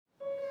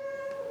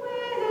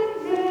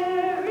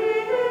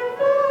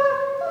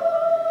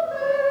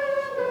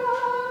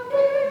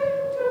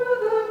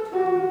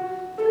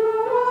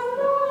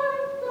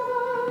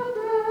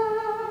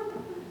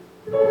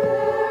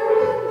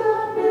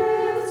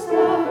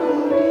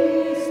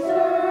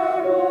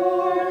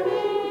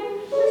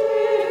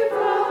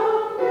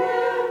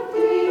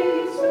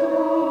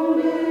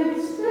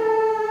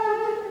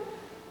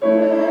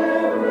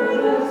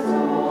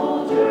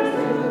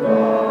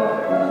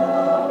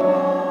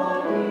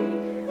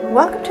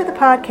Welcome to the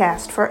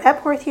podcast for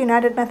Epworth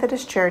United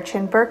Methodist Church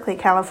in Berkeley,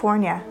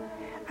 California.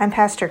 I'm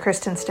Pastor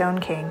Kristin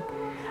Stoneking.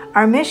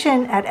 Our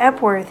mission at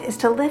Epworth is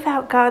to live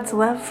out God's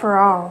love for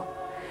all.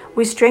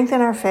 We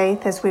strengthen our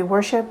faith as we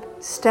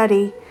worship,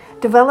 study,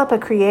 develop a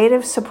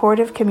creative,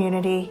 supportive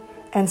community,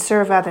 and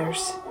serve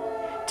others.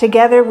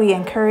 Together we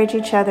encourage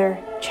each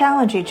other,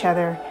 challenge each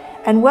other,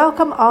 and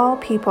welcome all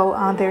people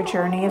on their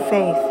journey of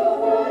faith.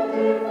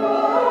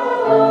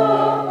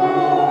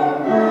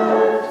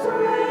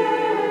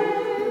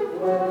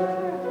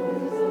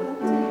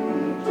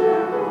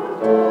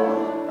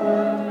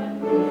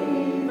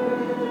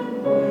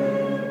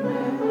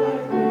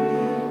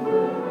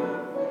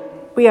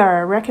 We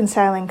are a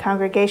reconciling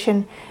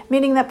congregation,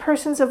 meaning that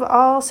persons of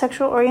all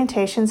sexual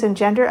orientations and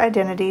gender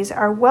identities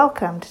are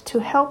welcomed to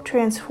help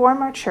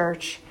transform our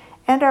church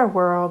and our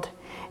world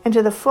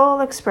into the full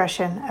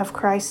expression of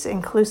Christ's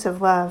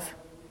inclusive love.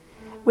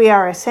 We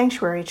are a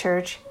sanctuary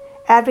church,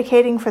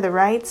 advocating for the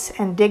rights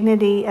and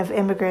dignity of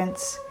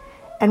immigrants,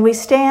 and we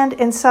stand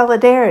in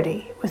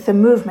solidarity with the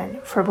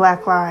movement for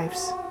Black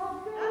lives.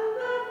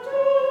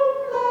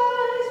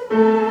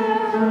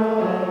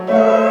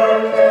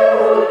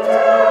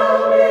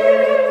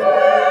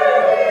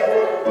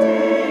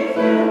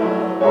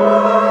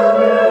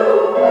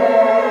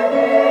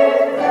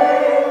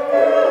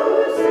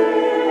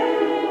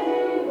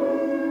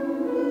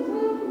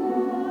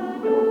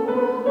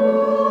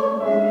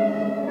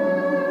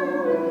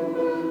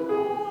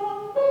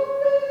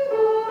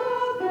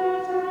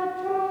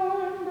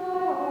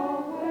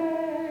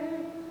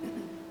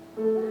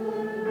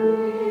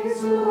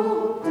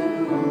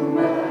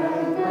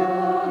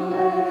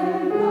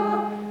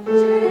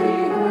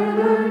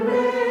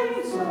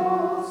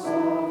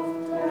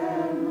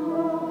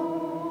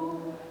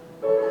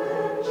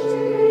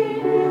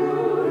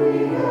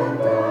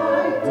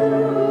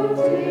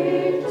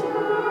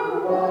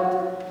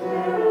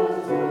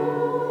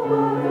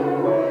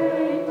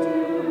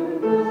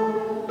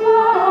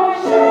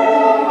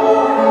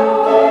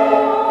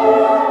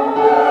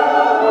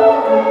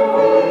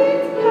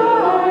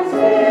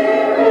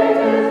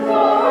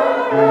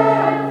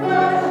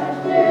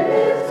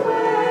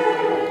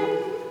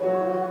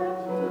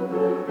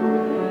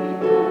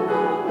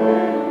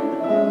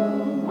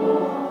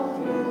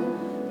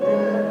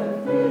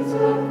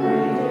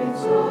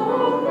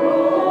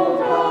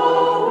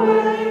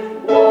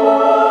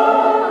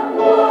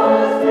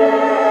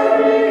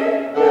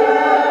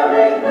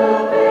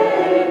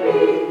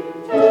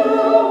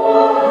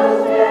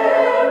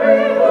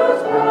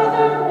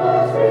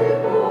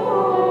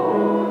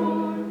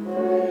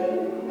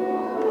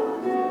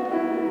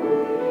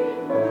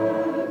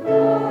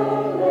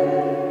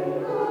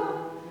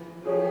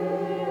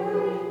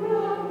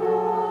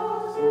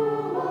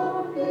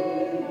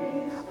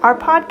 Our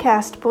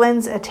podcast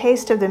blends a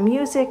taste of the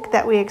music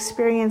that we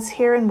experience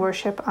here in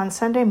worship on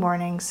Sunday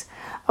mornings,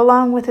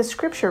 along with a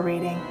scripture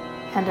reading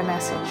and a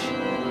message.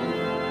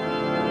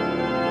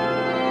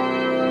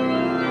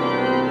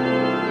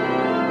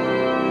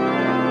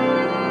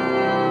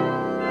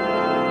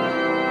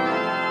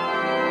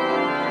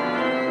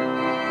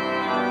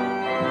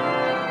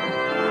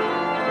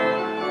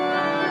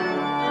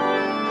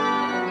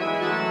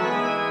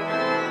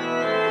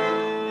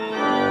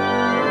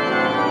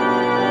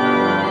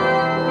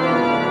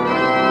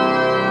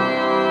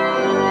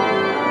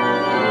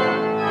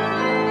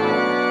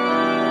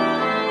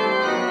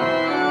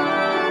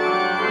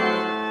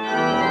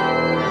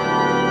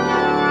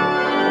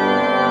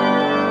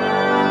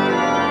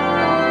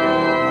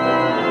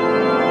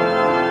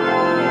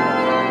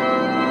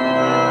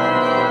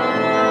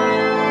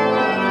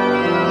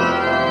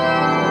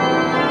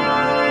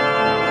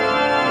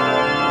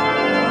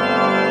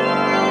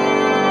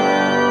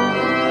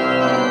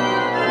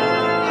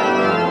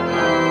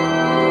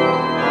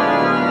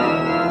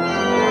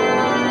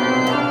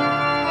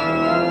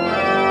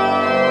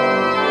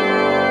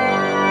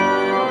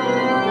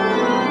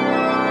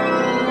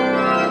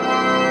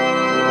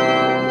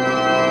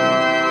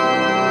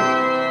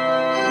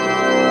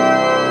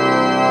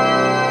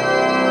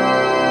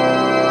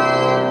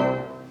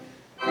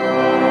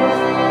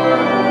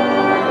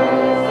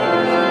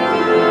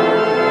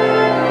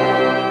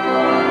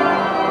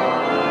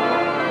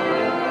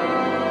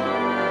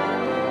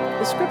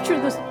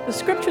 The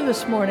scripture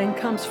this morning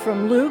comes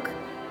from Luke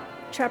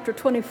chapter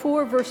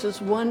 24, verses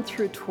 1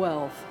 through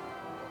 12.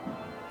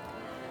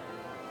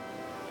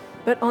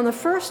 But on the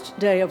first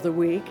day of the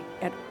week,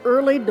 at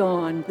early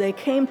dawn, they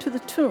came to the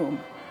tomb,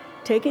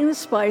 taking the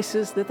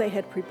spices that they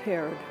had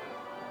prepared.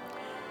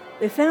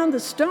 They found the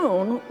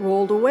stone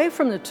rolled away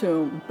from the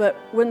tomb, but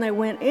when they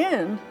went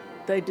in,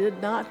 they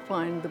did not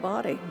find the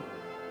body.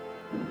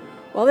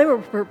 While they were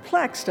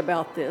perplexed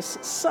about this,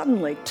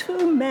 suddenly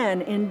 2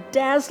 men in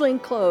dazzling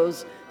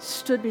clothes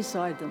stood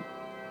beside them.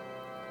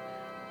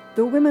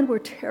 The women were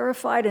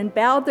terrified and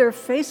bowed their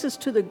faces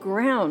to the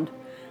ground,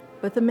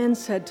 but the men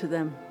said to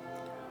them,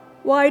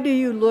 "Why do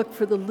you look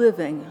for the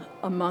living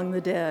among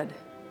the dead?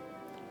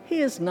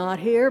 He is not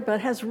here, but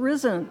has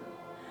risen.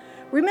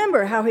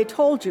 Remember how he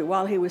told you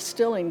while he was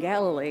still in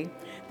Galilee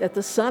that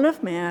the Son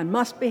of Man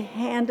must be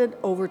handed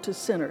over to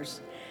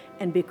sinners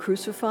and be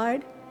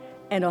crucified,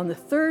 and on the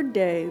third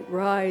day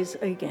rise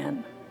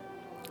again."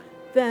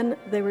 Then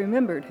they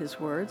remembered his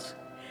words,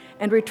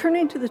 and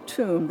returning to the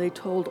tomb, they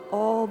told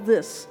all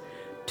this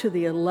to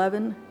the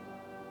 11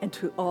 and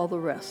to all the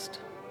rest.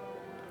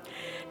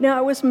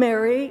 Now it was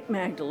Mary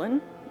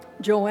Magdalene,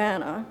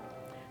 Joanna,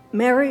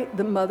 Mary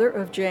the mother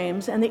of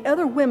James, and the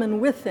other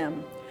women with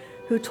them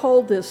who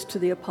told this to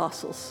the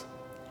apostles.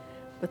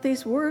 But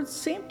these words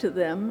seemed to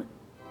them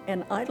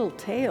an idle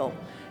tale,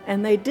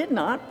 and they did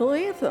not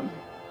believe them.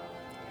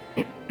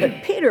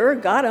 But Peter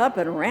got up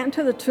and ran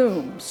to the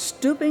tomb.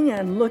 Stooping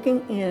and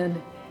looking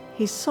in,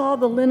 he saw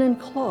the linen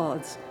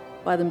cloths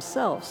by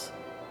themselves.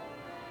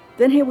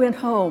 Then he went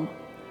home,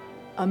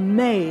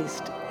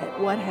 amazed at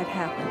what had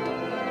happened.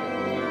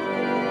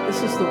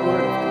 This is the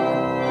word of God.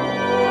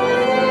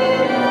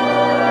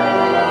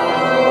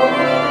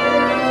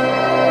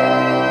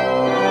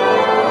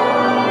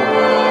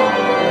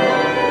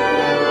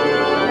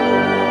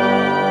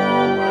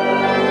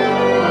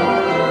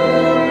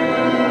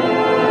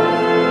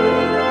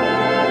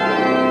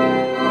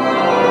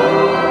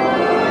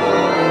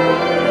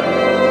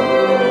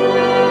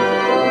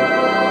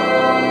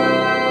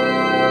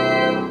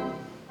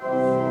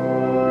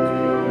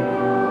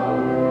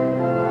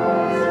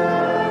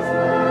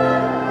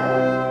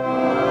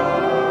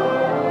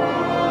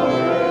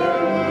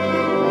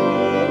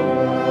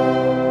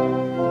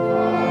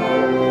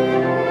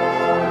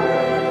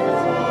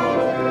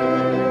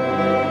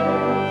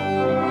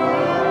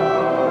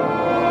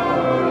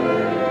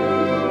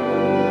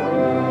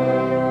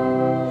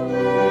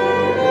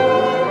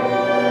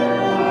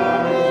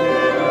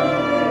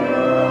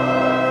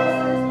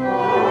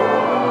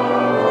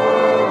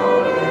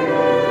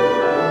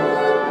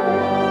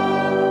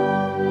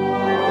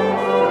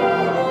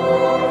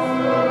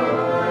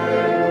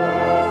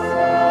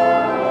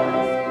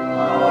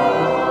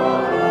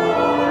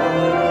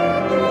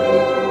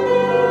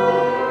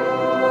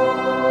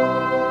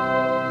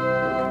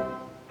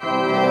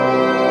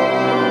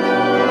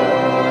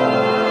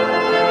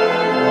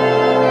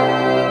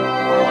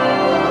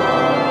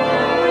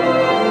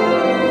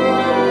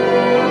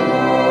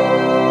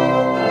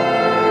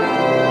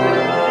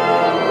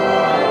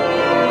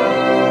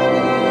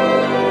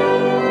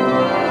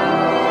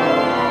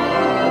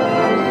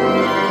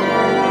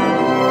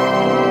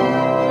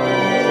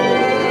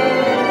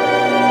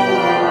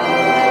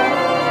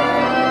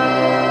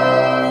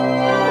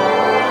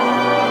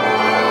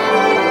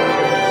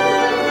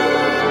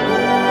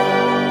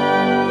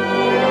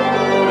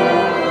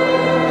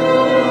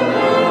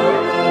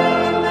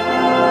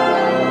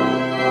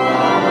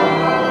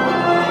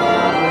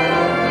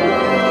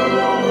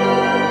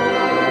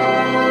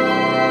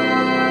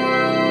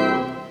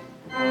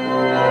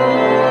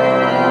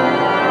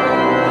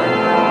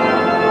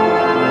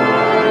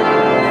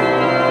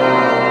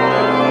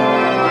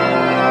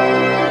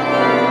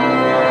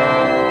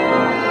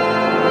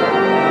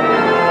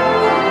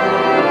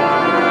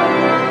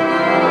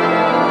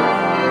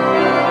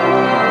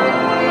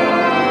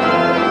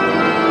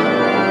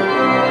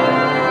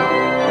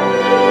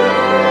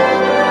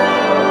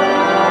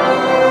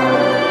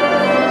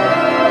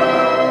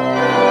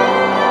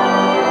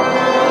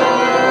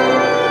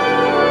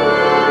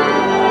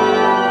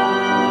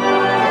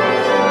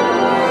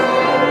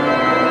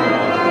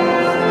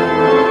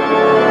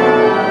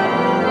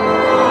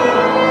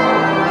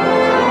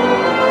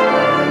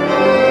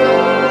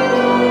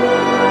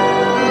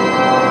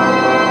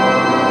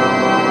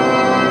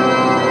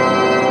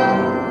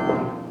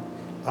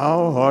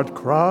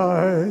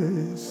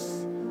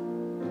 Christ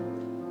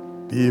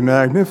be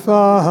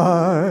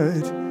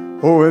magnified,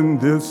 oh, in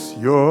this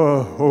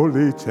your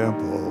holy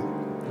temple,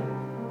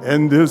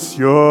 in this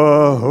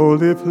your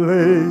holy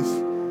place,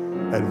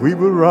 and we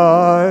will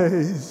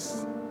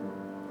rise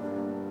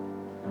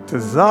to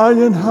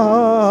Zion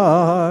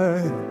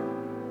high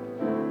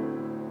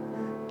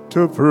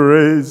to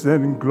praise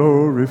and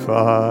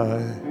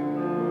glorify,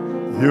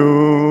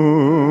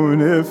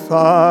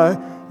 unify.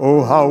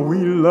 Oh, how we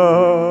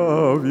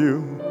love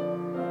you.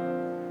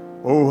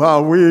 Oh,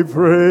 how we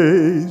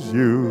praise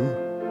you.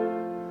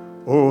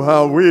 Oh,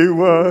 how we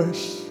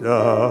worship.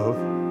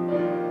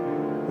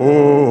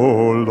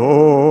 Oh,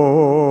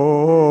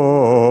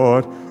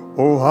 Lord.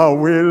 Oh, how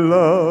we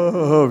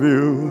love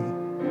you.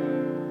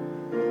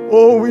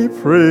 Oh, we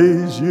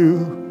praise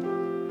you.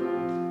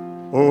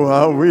 Oh,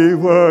 how we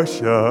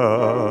worship.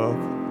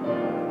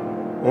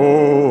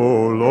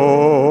 Oh,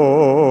 Lord.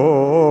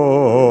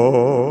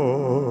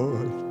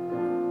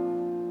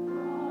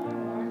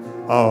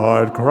 Our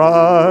heart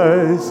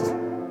Christ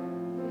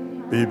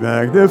be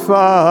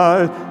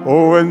magnified,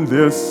 oh, in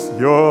this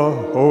your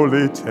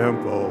holy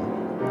temple,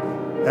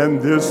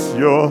 and this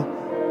your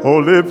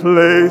holy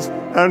place,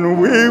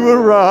 and we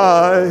will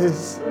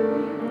rise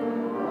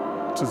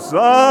to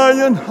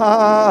Zion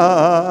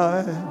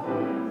high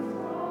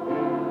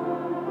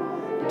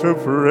to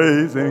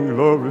praise and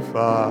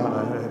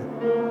glorify,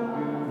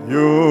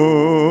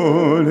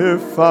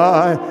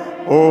 unify.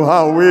 Oh,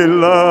 how we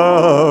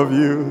love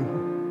you.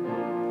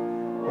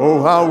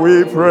 Oh, how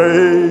we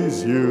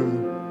praise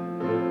you.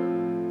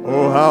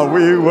 Oh, how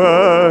we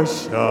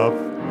worship.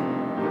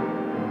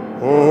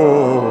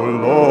 Oh,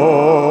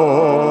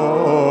 Lord.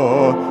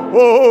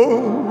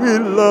 Oh, we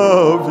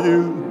love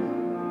you.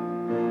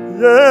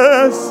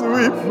 Yes,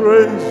 we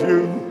praise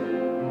you.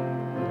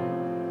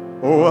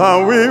 Oh,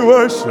 how we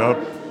worship.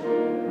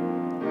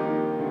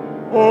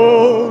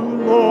 Oh,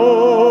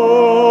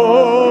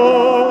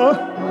 Lord.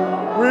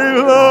 We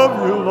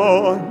love you,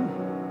 Lord.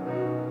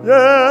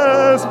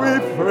 Yes, we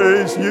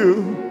praise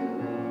you.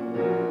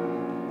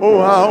 Oh,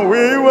 how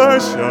we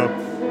worship.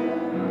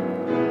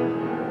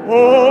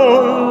 Oh,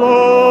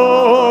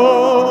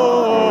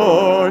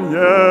 Lord.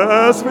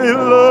 Yes, we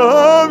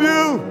love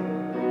you.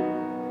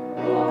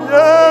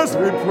 Yes,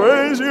 we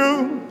praise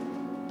you.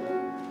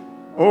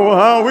 Oh,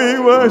 how we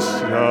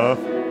worship.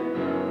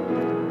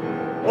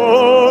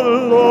 Oh,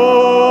 Lord.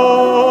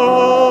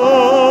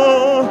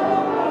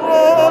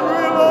 Lord,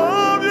 we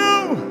love you.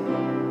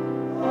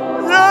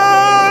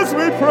 Yes,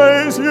 we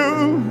praise you.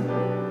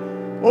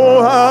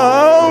 Oh,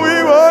 how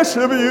we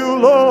worship you,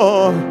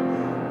 Lord.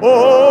 Oh,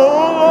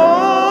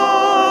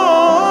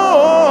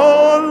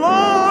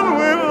 Lord,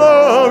 we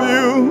love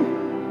you.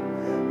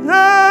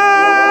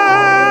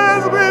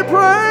 Yes, we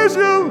praise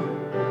you.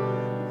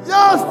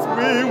 Yes,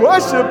 we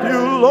worship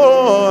you,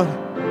 Lord.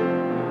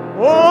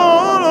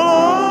 Oh,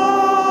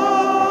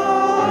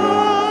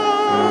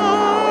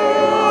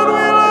 Lord,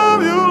 we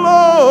love you,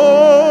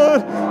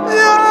 Lord.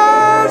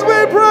 Yes, we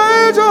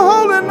praise your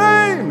holy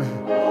name.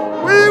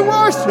 We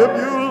worship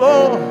you,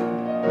 Lord.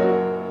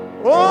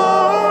 Oh,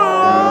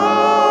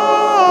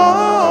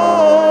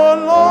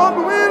 Lord,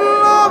 we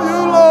love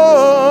you,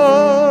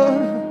 Lord.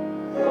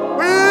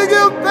 We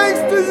give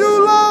thanks to you,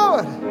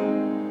 Lord.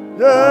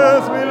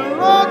 Yes, we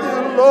love you,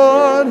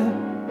 Lord.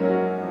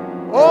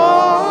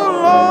 Oh,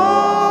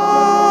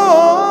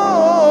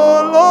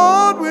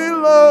 Lord, we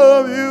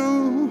love you.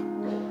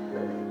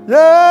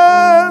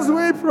 Yes,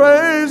 we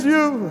praise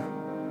you.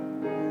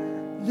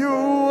 You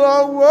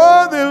are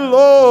worthy,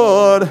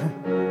 Lord,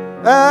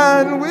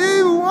 and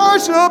we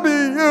worship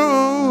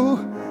you.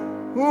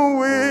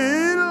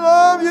 We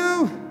love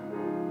you.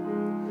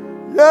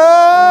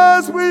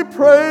 Yes, we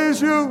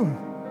praise you.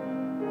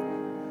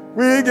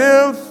 We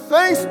give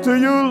thanks to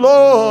you,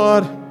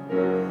 Lord.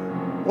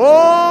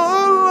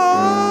 Oh,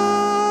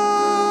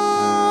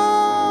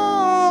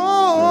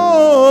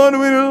 Lord,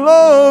 we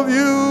love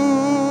you.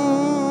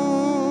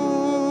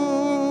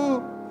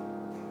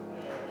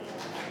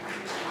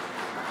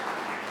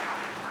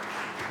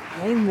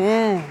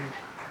 Amen.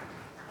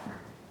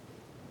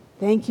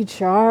 Thank you,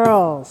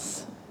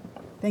 Charles.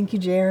 Thank you,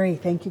 Jerry.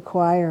 Thank you,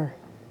 choir.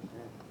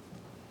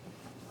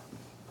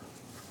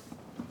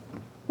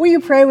 Will you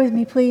pray with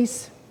me,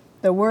 please?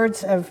 The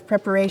words of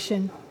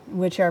preparation,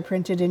 which are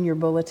printed in your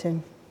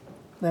bulletin.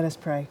 Let us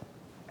pray.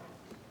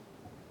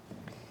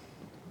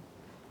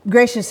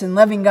 Gracious and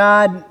loving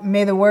God,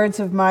 may the words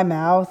of my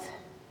mouth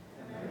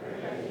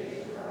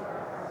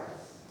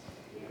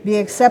be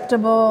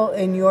acceptable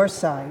in your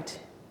sight,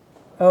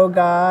 O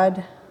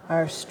God,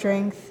 our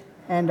strength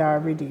and our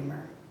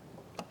Redeemer.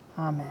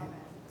 Amen.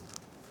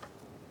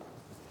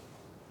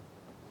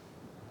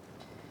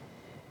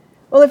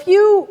 Well, if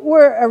you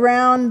were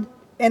around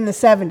in the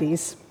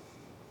 70s,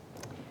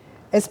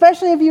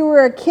 especially if you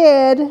were a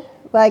kid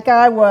like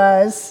I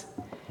was,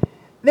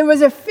 there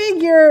was a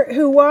figure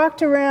who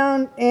walked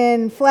around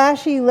in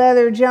flashy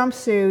leather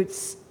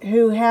jumpsuits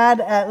who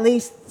had at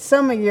least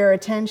some of your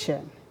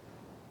attention.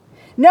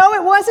 No,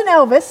 it wasn't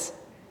Elvis.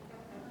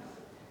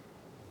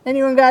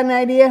 Anyone got an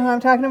idea who I'm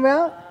talking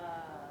about?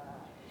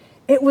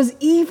 It was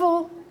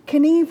Evel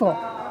Knievel.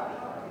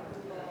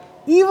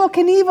 Evel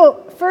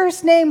Knievel,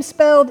 first name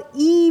spelled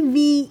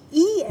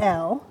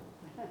E-V-E-L,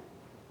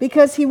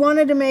 because he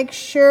wanted to make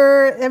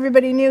sure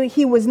everybody knew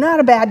he was not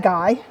a bad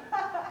guy.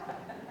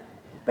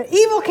 But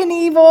Evel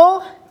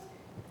Knievel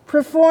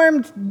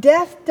performed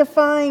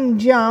death-defying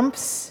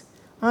jumps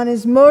on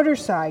his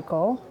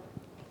motorcycle,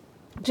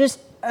 just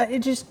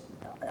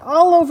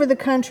all over the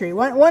country.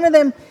 One of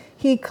them,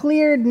 he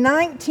cleared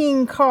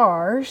 19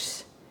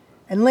 cars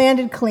and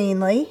landed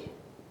cleanly.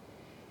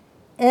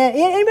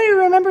 Anybody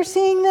remember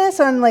seeing this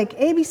on like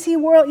ABC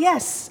World?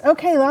 Yes.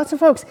 Okay, lots of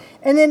folks.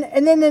 And then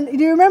do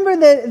you remember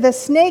the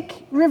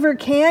Snake River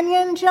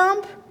Canyon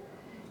jump?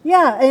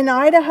 Yeah, in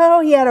Idaho,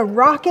 he had a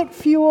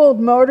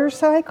rocket-fueled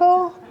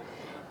motorcycle.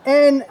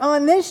 And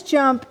on this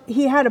jump,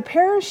 he had a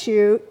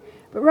parachute,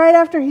 but right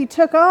after he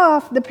took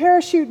off, the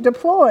parachute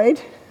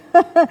deployed.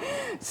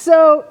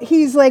 So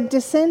he's like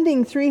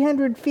descending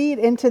 300 feet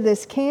into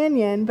this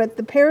canyon, but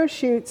the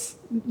parachute's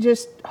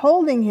just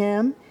holding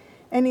him,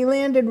 and he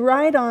landed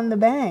right on the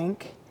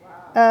bank.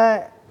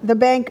 Wow. The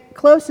bank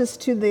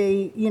closest to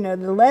the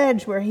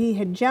ledge where he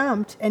had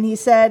jumped, and he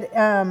said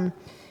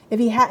if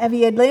he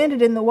had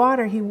landed in the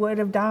water, he would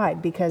have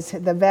died because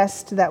the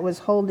vest that was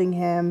holding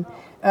him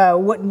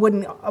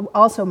wouldn't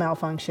also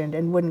malfunctioned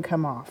and wouldn't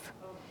come off.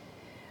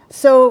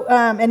 So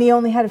and he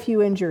only had a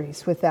few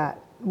injuries with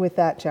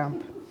that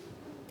jump.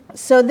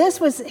 So this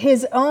was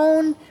his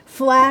own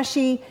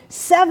flashy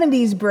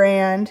 70s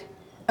brand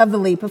of the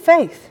leap of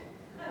faith.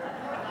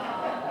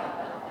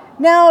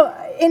 Now,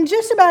 in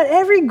just about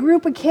every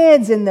group of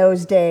kids in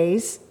those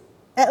days,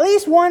 at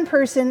least one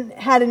person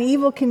had an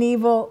Evel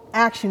Knievel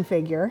action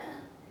figure.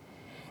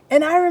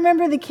 And I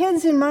remember the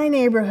kids in my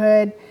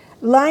neighborhood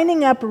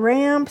lining up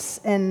ramps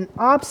and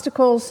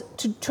obstacles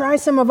to try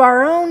some of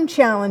our own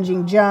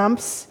challenging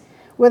jumps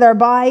with our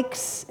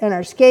bikes and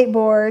our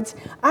skateboards.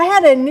 I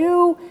had a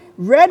new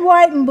red,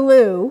 white, and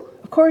blue.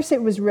 Of course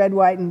it was red,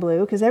 white, and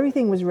blue, because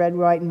everything was red,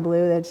 white, and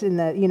blue. That's in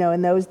the,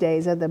 in those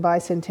days of the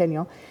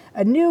bicentennial.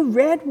 A new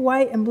red,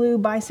 white, and blue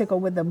bicycle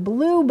with a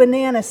blue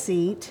banana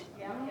seat.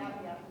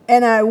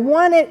 And I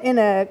won it in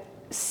a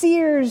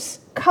Sears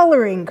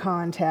coloring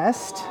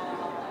contest.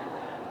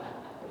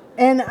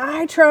 And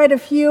I tried a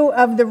few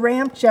of the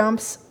ramp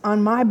jumps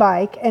on my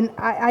bike, and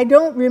I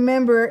don't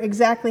remember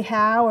exactly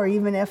how or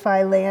even if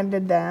I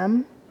landed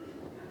them,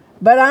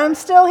 but I'm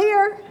still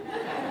here.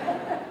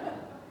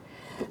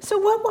 So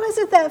what was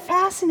it that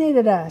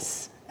fascinated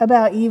us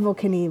about Evel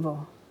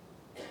Knievel?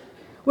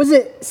 Was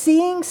it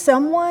seeing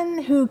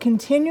someone who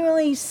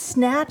continually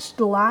snatched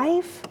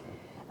life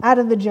out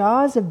of the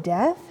jaws of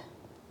death?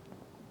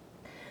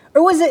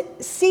 Or was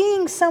it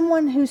seeing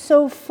someone who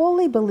so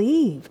fully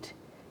believed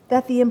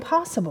that the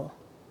impossible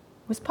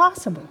was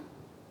possible?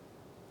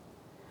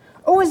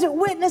 Or was it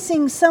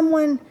witnessing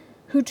someone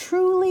who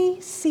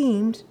truly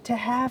seemed to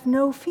have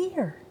no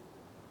fear?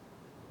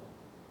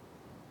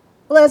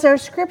 Well, as our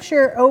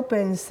scripture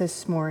opens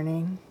this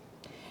morning,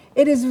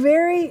 it is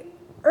very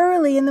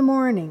early in the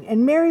morning,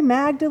 and Mary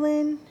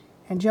Magdalene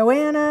and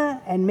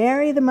Joanna and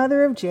Mary, the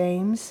mother of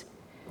James,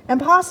 and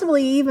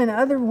possibly even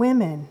other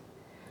women,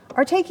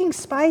 are taking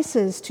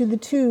spices to the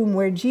tomb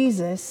where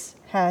Jesus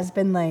has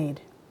been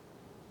laid.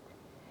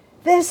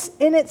 This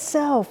in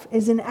itself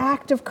is an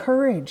act of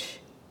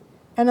courage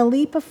and a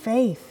leap of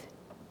faith.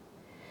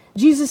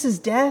 Jesus'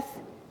 death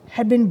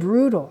had been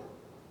brutal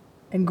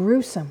and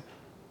gruesome,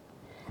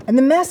 and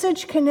the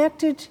message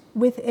connected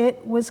with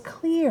it was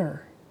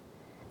clear.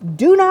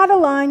 Do not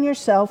align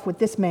yourself with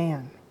this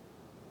man.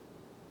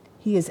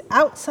 He is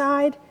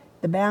outside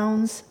the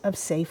bounds of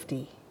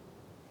safety.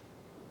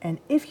 And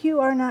if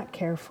you are not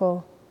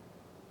careful,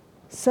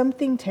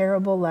 something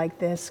terrible like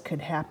this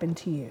could happen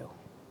to you.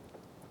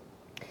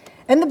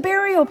 And the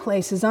burial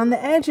places on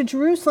the edge of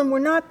Jerusalem were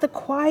not the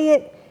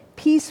quiet,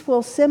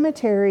 peaceful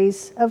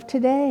cemeteries of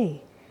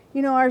today.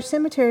 Our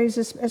cemeteries,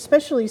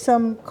 especially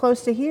some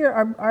close to here,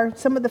 are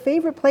some of the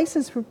favorite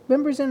places for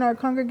members in our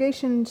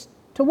congregations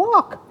to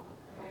walk.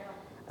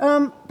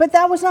 But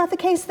that was not the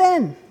case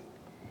then.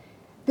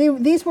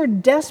 These were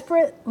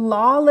desperate,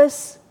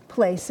 lawless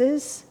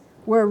places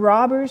where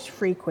robbers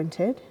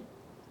frequented.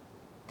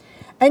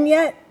 And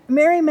yet,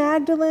 Mary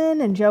Magdalene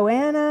and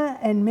Joanna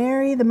and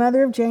Mary, the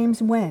mother of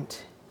James,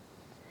 went.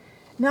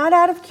 Not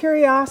out of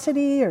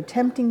curiosity or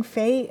tempting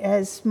fate,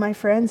 as my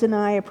friends and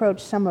I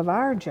approached some of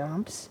our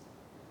jumps,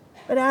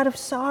 but out of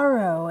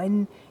sorrow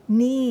and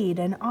need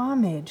and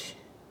homage.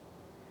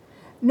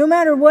 No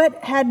matter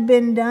what had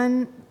been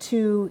done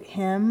to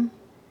him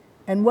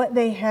and what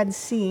they had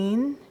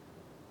seen,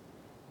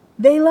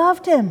 they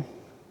loved him.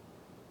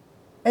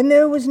 And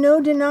there was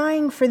no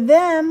denying for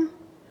them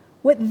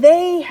what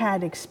they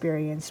had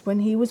experienced when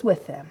he was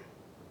with them.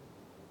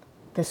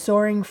 The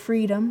soaring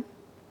freedom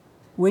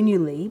when you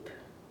leap,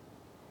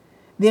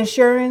 the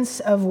assurance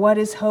of what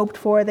is hoped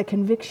for, the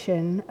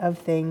conviction of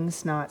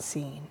things not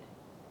seen.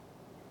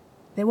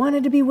 They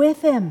wanted to be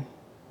with him.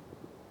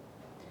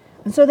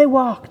 And so they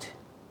walked.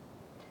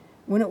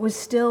 When it was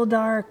still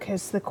dark,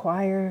 as the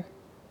choir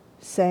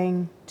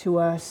sang to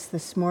us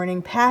this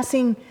morning,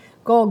 passing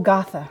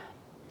Golgotha,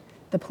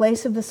 the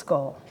place of the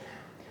skull,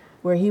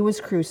 where he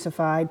was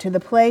crucified, to the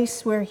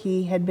place where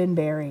he had been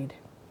buried.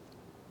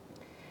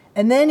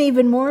 And then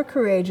even more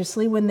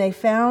courageously, when they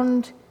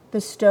found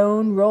the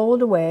stone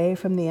rolled away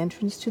from the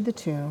entrance to the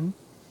tomb,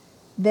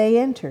 they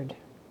entered.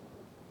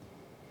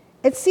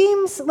 It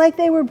seems like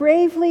they were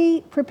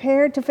bravely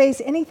prepared to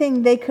face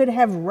anything they could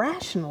have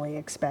rationally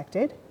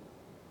expected.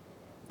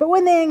 But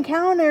when they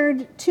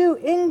encountered two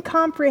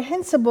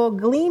incomprehensible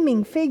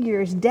gleaming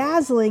figures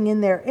dazzling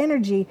in their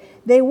energy,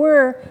 they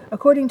were,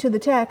 according to the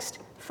text,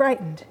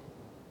 frightened.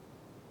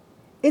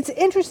 It's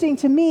interesting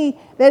to me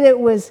that it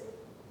was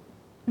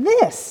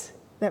this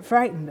that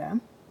frightened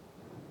them.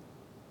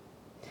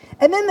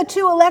 And then the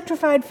two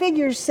electrified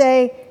figures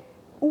say,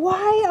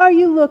 "Why are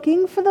you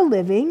looking for the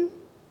living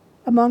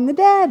among the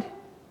dead?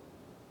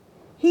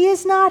 He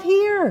is not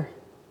here.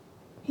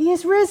 He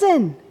is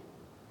risen.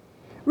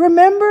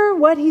 Remember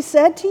what he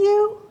said to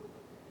you?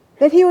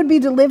 That he would be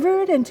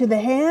delivered into the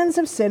hands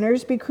of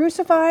sinners, be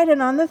crucified,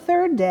 and on the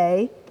third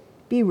day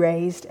be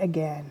raised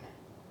again."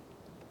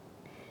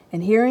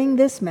 And hearing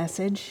this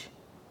message,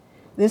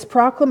 this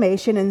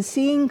proclamation, and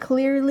seeing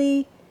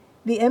clearly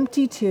the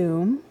empty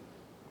tomb,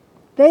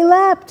 they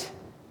leapt.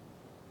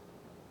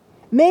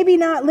 Maybe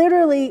not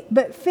literally,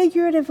 but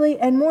figuratively,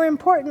 and more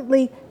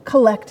importantly,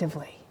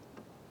 collectively.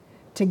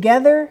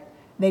 Together,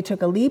 they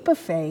took a leap of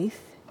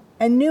faith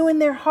and knew in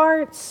their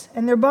hearts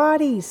and their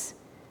bodies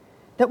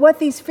that what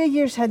these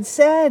figures had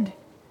said,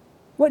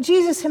 what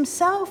Jesus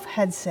himself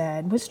had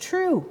said, was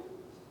true.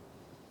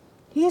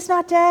 He is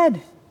not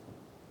dead.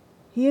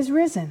 He is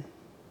risen.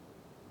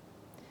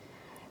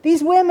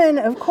 These women,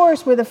 of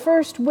course, were the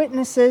first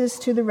witnesses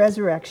to the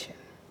resurrection.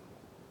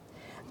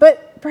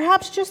 But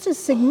perhaps just as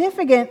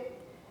significant,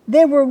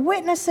 they were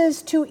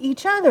witnesses to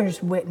each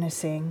other's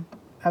witnessing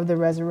of the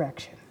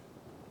resurrection.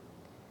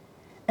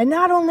 And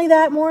not only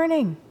that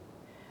morning,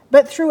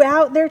 but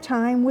throughout their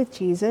time with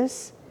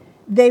Jesus,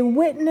 they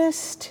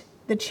witnessed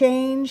the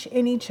change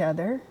in each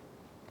other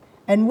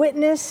and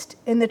witnessed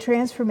in the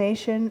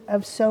transformation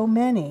of so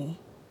many.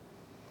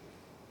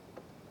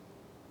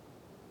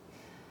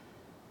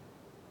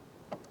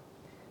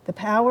 The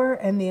power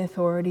and the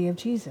authority of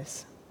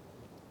Jesus.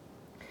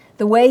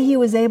 The way he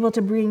was able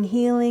to bring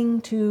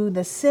healing to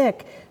the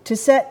sick, to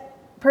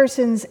set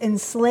persons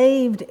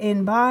enslaved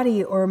in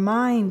body or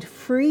mind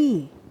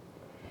free,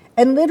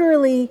 and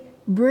literally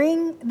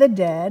bring the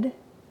dead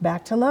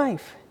back to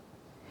life.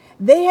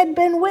 They had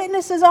been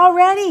witnesses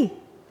already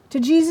to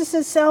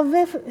Jesus'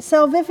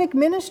 salvific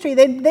ministry.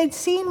 They'd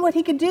seen what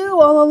he could do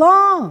all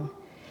along,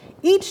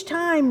 each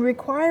time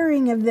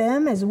requiring of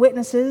them as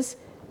witnesses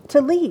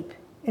to leap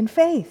in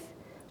faith,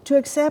 to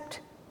accept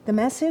the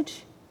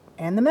message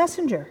and the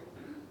messenger.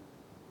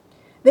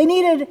 They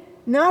needed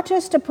not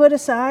just to put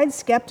aside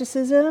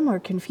skepticism or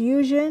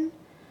confusion,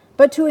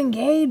 but to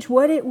engage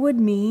what it would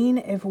mean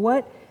if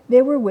what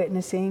they were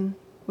witnessing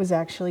was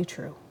actually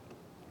true.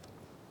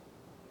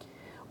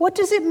 What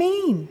does it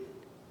mean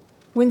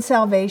when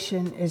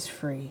salvation is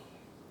free?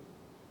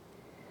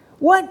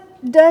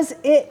 What does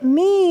it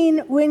mean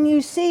when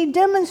you see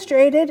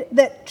demonstrated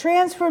that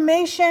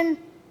transformation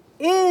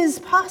is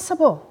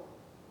possible?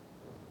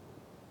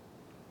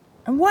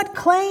 And what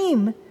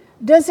claim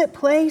does it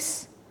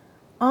place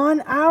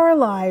on our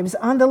lives,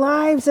 on the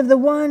lives of the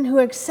one who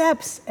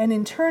accepts and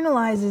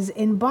internalizes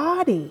in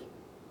body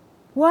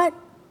what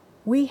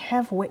we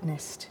have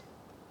witnessed?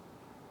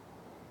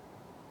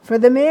 For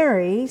the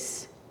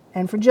Marys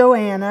and for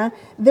Joanna,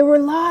 there were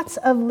lots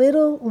of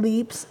little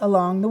leaps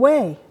along the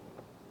way.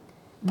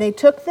 They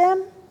took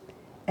them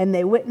and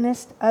they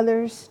witnessed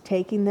others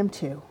taking them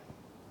too.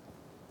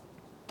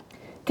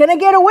 Can I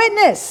get a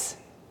witness?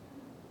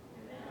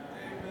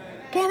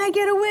 Can I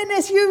get a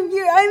witness?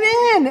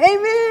 Amen,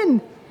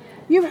 amen.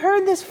 You've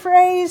heard this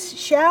phrase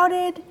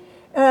shouted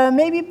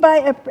maybe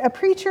by a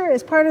preacher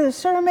as part of the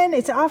sermon.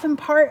 It's often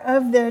part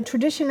of the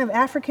tradition of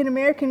African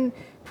American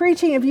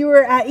preaching. If you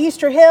were at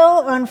Easter Hill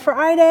on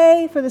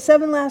Friday for the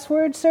 7 Last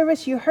Words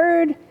service, you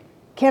heard,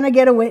 can I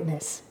get a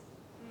witness?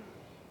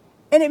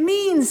 And it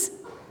means,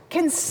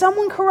 can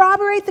someone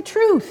corroborate the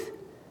truth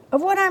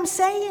of what I'm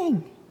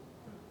saying?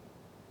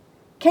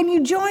 Can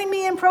you join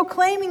me in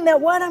proclaiming that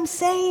what I'm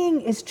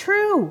saying is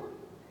true?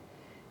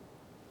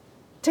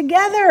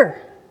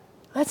 Together,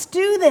 let's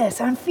do this.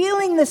 I'm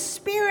feeling the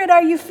Spirit.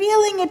 Are you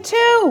feeling it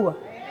too?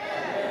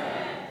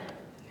 Amen.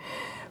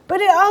 But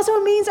it also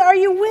means, are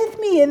you with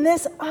me in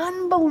this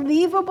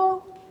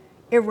unbelievable,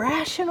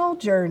 irrational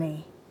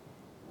journey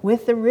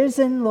with the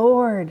risen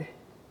Lord?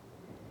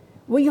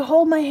 Will you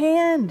hold my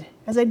hand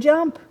as I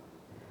jump?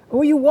 Or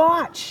will you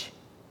watch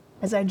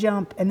as I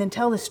jump and then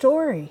tell the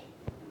story?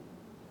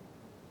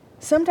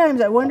 Sometimes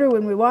I wonder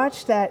when we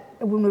watched Evel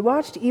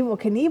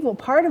Knievel,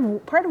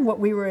 part of what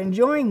we were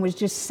enjoying was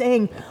just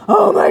saying,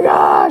 oh my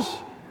God,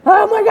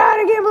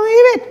 I can't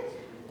believe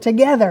it.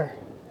 Together.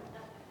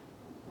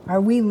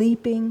 Are we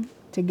leaping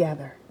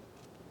together?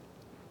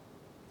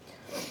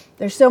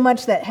 There's so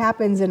much that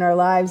happens in our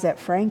lives that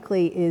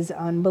frankly is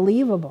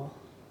unbelievable.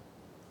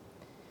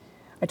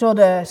 I told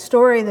a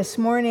story this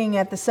morning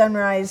at the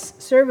sunrise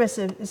service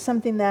of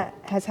something that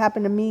has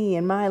happened to me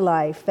in my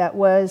life that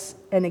was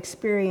an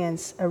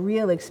experience, a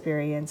real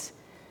experience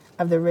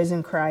of the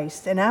risen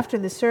Christ. And after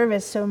the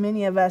service, so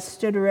many of us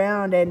stood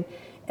around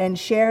and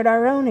shared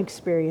our own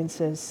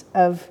experiences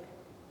of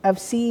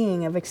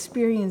seeing, of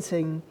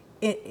experiencing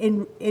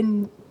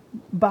in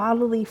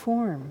bodily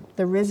form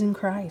the risen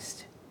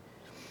Christ.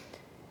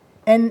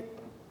 And,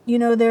 you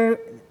know,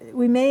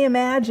 we may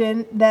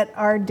imagine that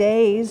our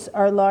days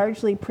are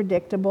largely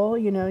predictable.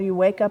 You know, you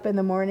wake up in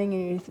the morning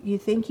and you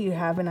think you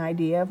have an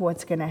idea of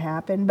what's going to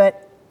happen.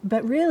 But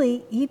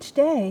really, each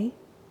day,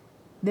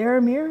 there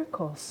are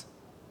miracles.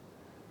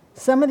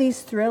 Some of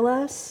these thrill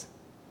us,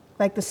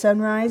 like the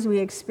sunrise we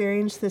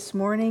experienced this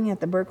morning at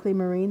the Berkeley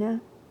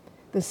Marina,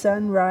 the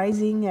sun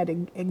rising at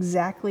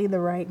exactly the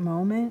right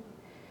moment.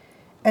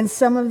 And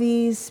some of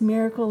these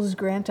miracles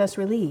grant us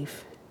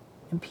relief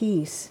and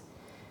peace,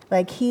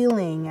 like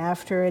healing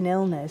after an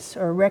illness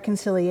or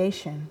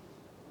reconciliation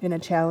in a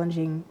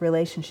challenging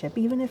relationship.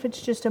 Even if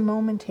it's just a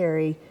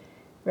momentary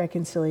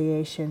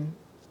reconciliation,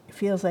 it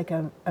feels like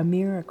a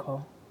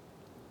miracle.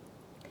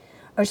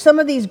 Or some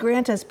of these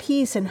grant us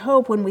peace and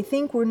hope when we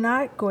think we're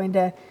not going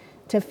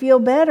to feel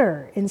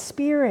better in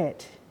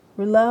spirit.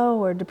 We're low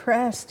or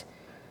depressed,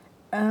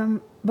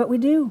 but we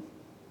do.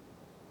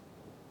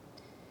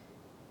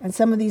 And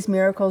some of these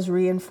miracles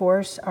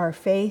reinforce our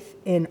faith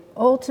in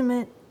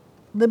ultimate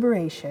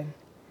liberation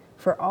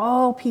for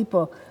all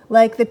people,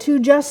 like the two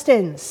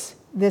Justins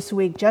this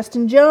week,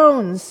 Justin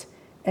Jones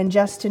and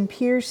Justin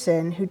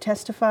Pearson, who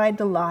testified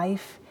to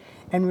life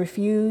and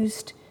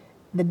refused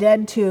the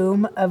dead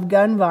tomb of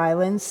gun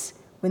violence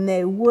when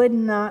they would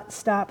not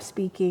stop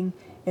speaking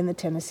in the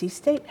Tennessee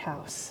State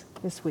House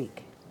this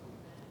week.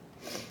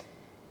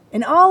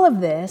 In all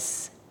of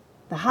this,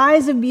 the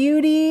highs of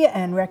beauty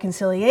and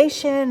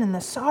reconciliation and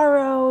the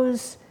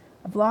sorrows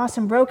of loss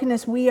and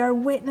brokenness, we are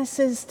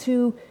witnesses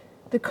to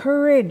the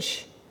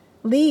courage,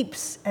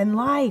 leaps, and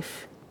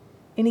life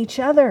in each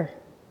other.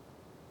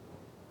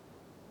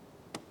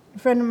 A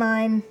friend of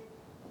mine,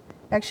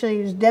 actually,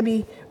 is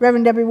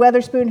Reverend Debbie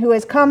Weatherspoon, who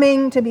is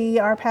coming to be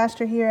our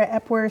pastor here at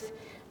Epworth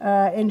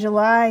in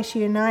July.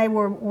 She and I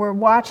were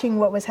watching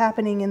what was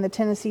happening in the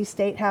Tennessee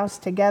State House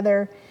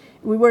together.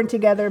 We weren't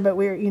together, but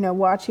we were,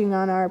 watching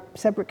on our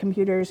separate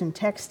computers and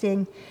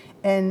texting.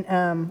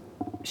 And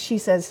she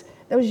says,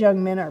 those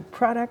young men are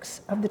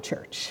products of the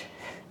church.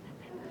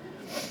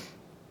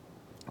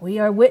 We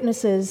are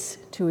witnesses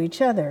to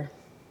each other.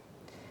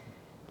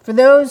 For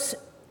those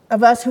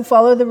of us who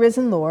follow the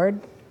risen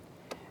Lord,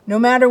 no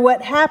matter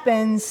what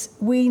happens,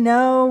 we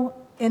know,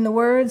 in the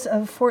words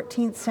of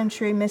 14th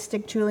century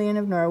mystic Julian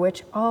of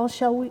Norwich, all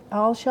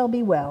shall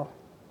be well,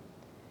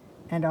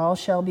 and all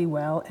shall be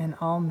well, and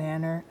all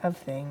manner of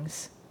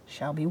things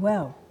shall be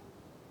well.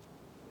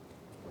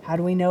 How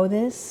do we know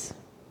this?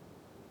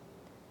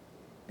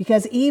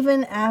 Because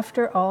even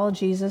after all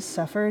Jesus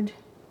suffered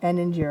and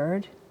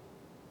endured,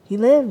 he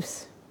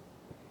lives.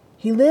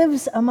 He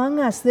lives among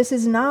us. This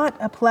is not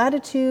a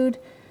platitude,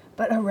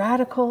 but a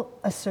radical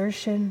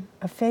assertion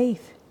of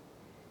faith.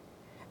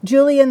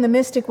 Julian the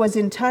mystic was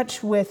in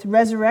touch with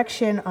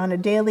resurrection on a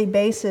daily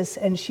basis,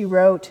 and she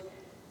wrote,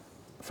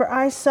 "For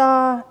I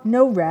saw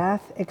no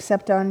wrath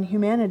except on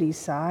humanity's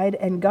side,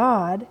 and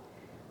God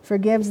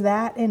forgives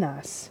that in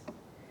us.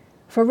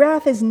 For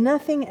wrath is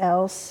nothing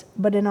else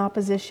but in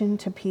opposition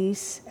to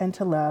peace and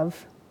to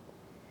love."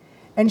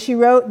 And she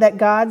wrote that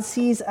God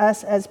sees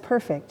us as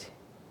perfect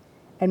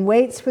and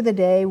waits for the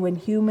day when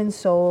human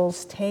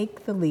souls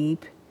take the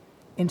leap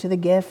into the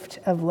gift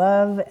of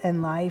love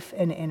and life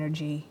and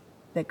energy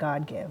that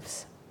God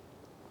gives.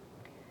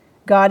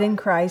 God in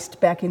Christ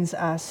beckons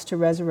us to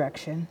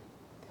resurrection,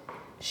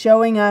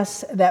 showing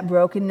us that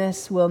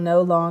brokenness will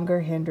no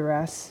longer hinder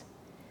us,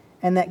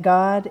 and that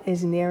God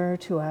is nearer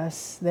to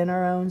us than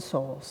our own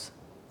souls.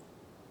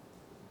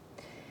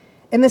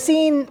 In the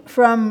scene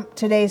from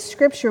today's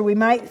scripture, we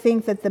might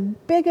think that the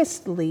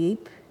biggest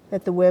leap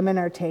that the women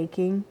are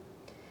taking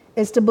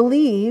is to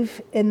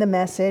believe in the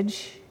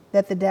message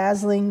that the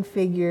dazzling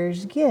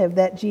figures give,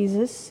 that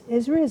Jesus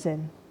is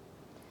risen.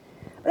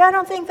 But I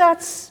don't think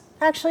that's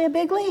actually a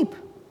big leap.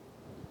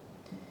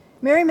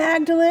 Mary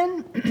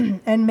Magdalene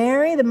and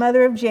Mary, the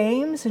mother of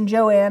James and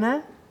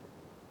Joanna,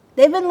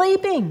 they've been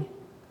leaping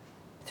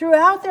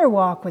throughout their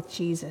walk with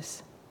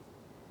Jesus.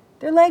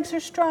 Their legs are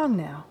strong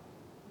now.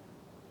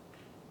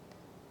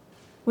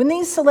 When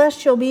these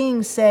celestial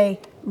beings say,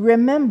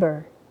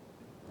 "Remember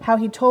how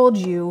he told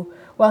you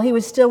while he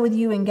was still with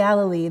you in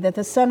Galilee that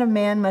the Son of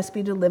Man must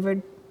be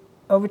delivered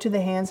over to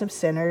the hands of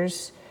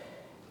sinners,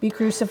 be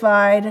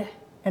crucified,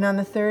 and on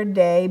the third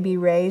day be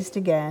raised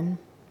again,"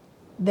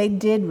 they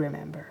did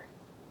remember.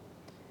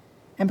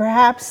 And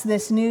perhaps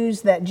this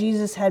news that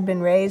Jesus had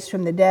been raised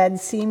from the dead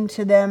seemed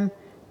to them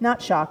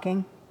not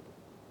shocking,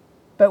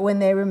 but when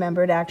they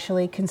remembered,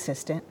 actually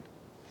consistent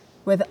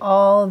with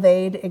all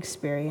they'd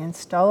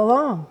experienced all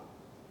along.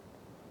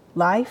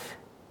 Life,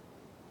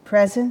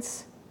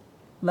 presence,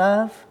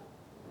 love,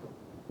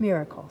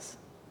 miracles.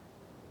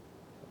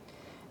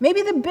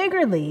 Maybe the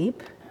bigger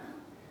leap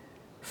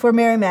for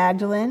Mary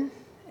Magdalene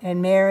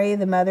and Mary,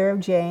 the mother of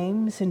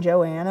James and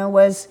Joanna,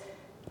 was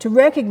to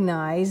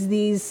recognize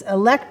these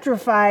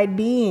electrified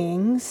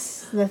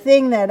beings, the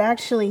thing that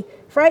actually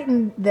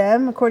frightened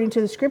them, according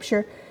to the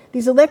scripture.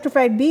 These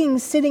electrified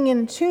beings sitting in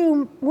a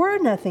tomb were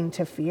nothing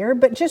to fear,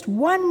 but just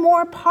one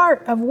more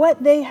part of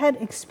what they had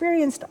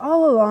experienced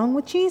all along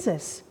with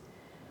Jesus.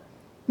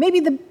 Maybe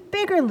the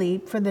bigger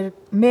leap for the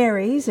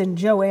Marys and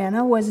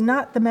Joanna was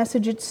not the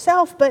message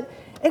itself, but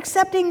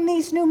accepting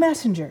these new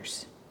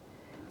messengers,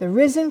 the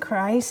risen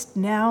Christ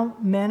now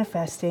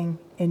manifesting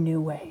in new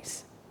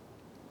ways.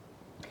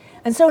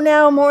 And so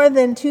now, more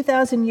than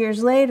 2,000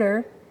 years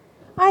later,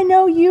 I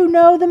know you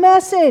know the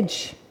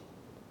message.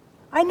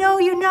 I know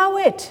you know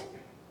it.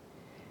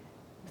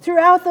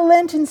 Throughout the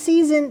Lenten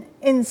season,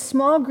 in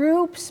small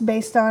groups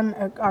based on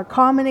our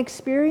common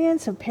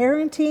experience of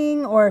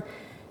parenting, or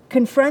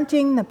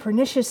confronting the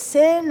pernicious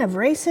sin of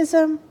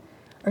racism,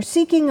 or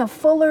seeking a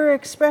fuller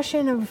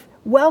expression of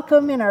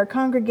welcome in our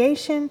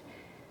congregation,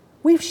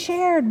 we've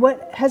shared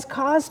what has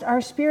caused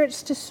our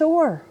spirits to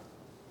soar.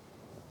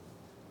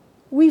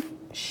 We've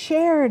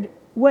shared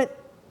what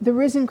the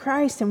risen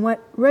Christ and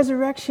what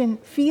resurrection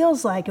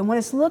feels like and what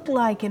it's looked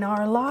like in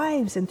our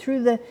lives and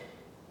through the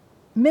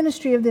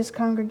ministry of this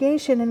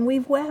congregation, and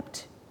we've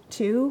wept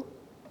too.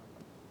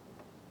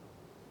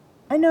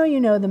 I know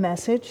you know the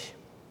message.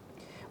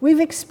 We've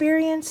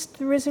experienced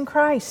the risen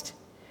Christ.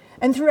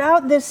 And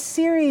throughout this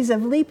series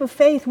of Leap of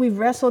Faith, we've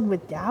wrestled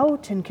with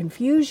doubt and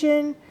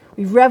confusion.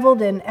 We've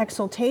reveled in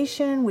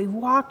exaltation. We've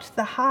walked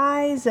the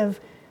highs of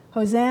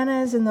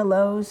hosannas and the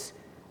lows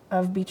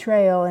of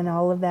betrayal. And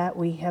all of that,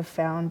 we have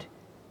found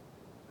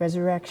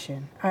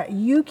resurrection.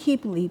 You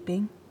keep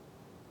leaping,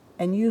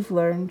 and you've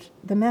learned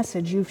the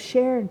message. You've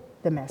shared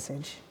the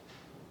message.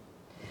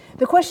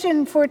 The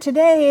question for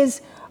today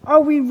is,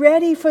 are we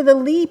ready for the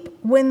leap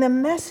when the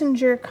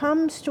messenger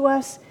comes to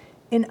us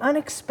in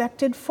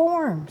unexpected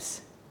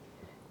forms?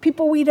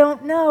 People we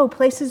don't know,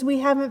 places we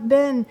haven't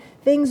been,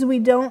 things we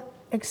don't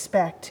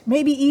expect,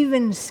 maybe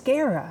even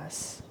scare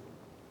us.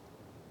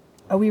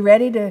 Are we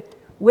ready to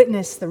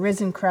witness the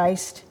risen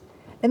Christ?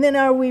 And then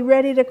are we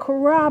ready to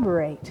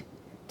corroborate,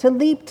 to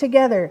leap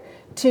together,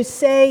 to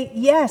say,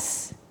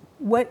 yes,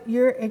 what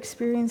you're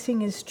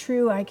experiencing is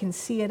true. I can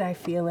see it. I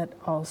feel it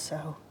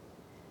also.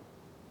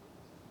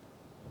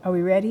 Are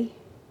we ready?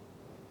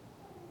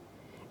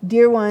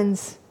 Dear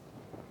ones,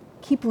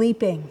 keep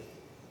leaping.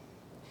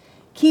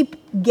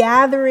 Keep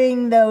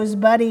gathering those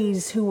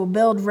buddies who will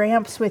build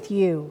ramps with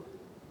you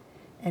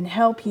and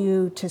help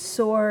you to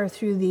soar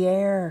through the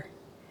air,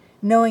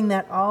 knowing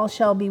that all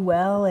shall be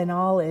well and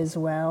all is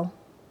well.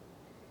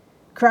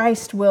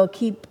 Christ will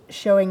keep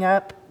showing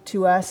up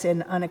to us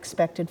in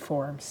unexpected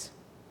forms.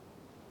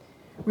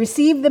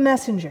 Receive the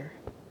messenger.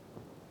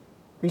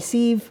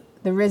 Receive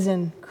the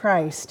risen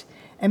Christ,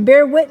 and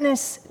bear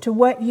witness to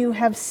what you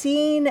have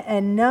seen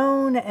and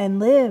known and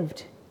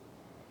lived.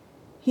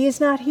 He is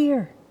not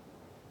here.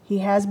 He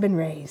has been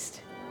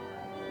raised.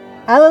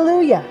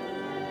 Hallelujah.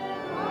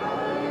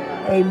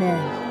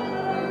 Amen.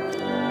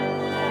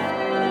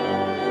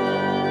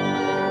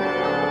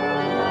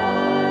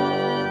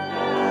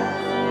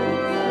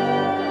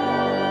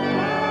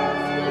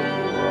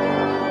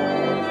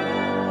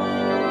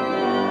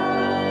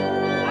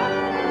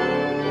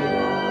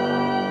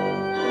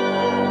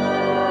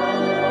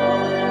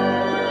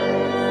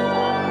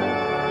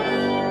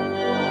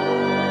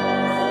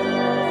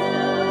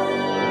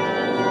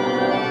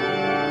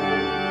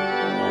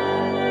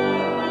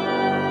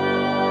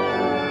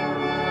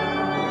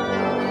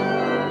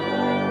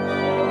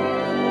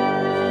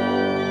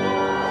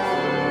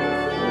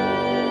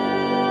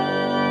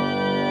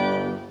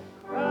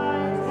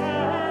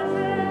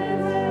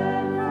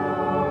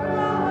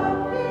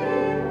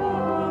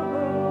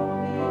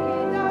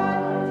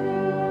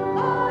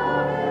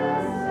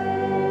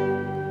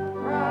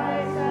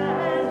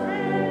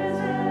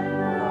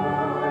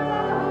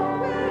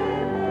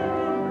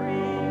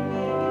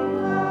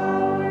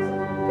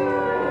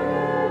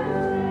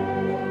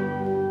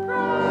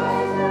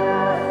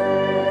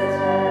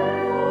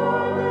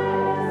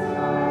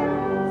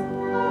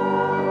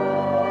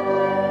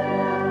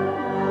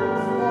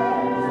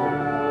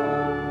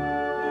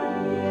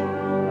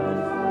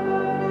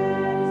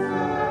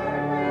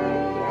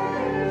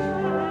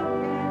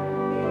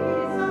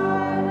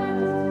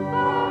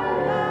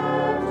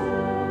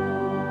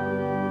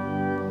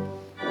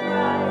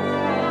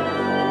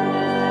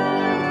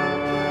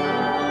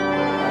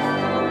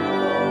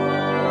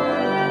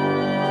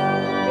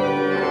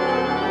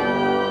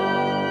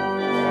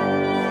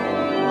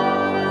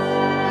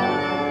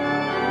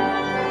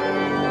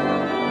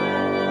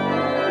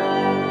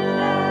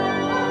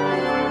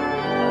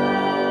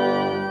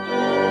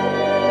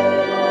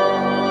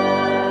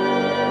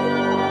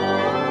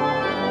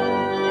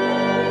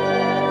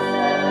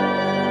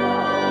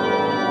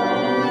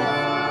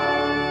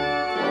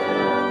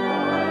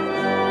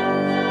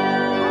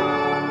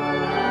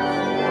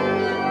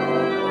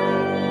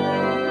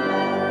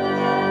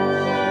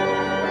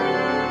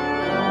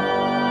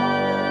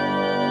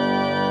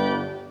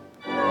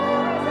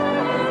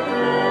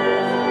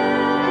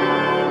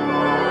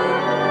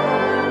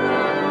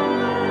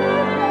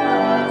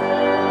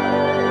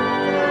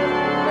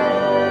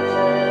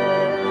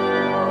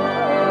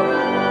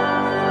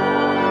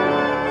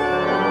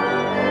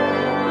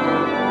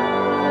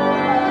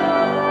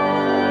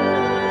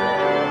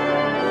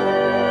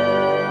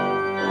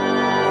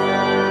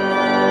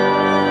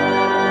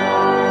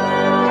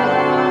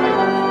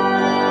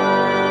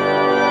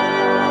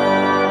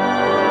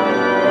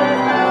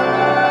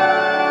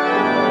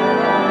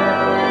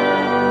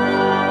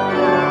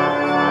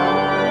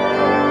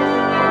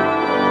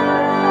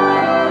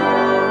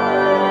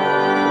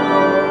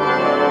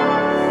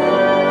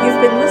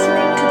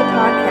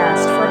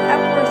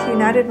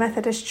 United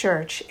Methodist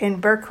Church in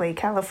Berkeley,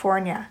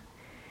 California.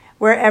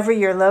 Wherever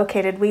you're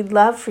located, we'd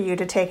love for you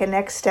to take a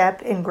next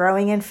step in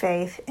growing in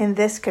faith in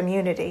this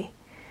community.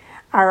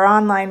 Our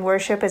online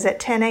worship is at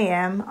 10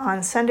 a.m.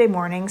 on Sunday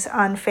mornings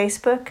on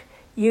Facebook,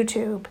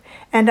 YouTube,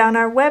 and on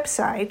our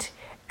website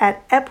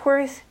at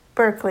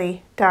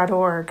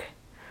epworthberkeley.org.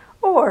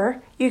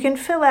 Or you can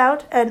fill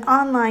out an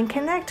online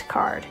Connect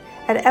card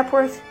at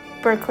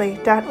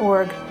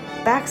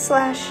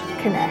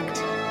epworthberkeley.org/connect.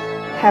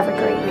 Have a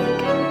great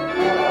week.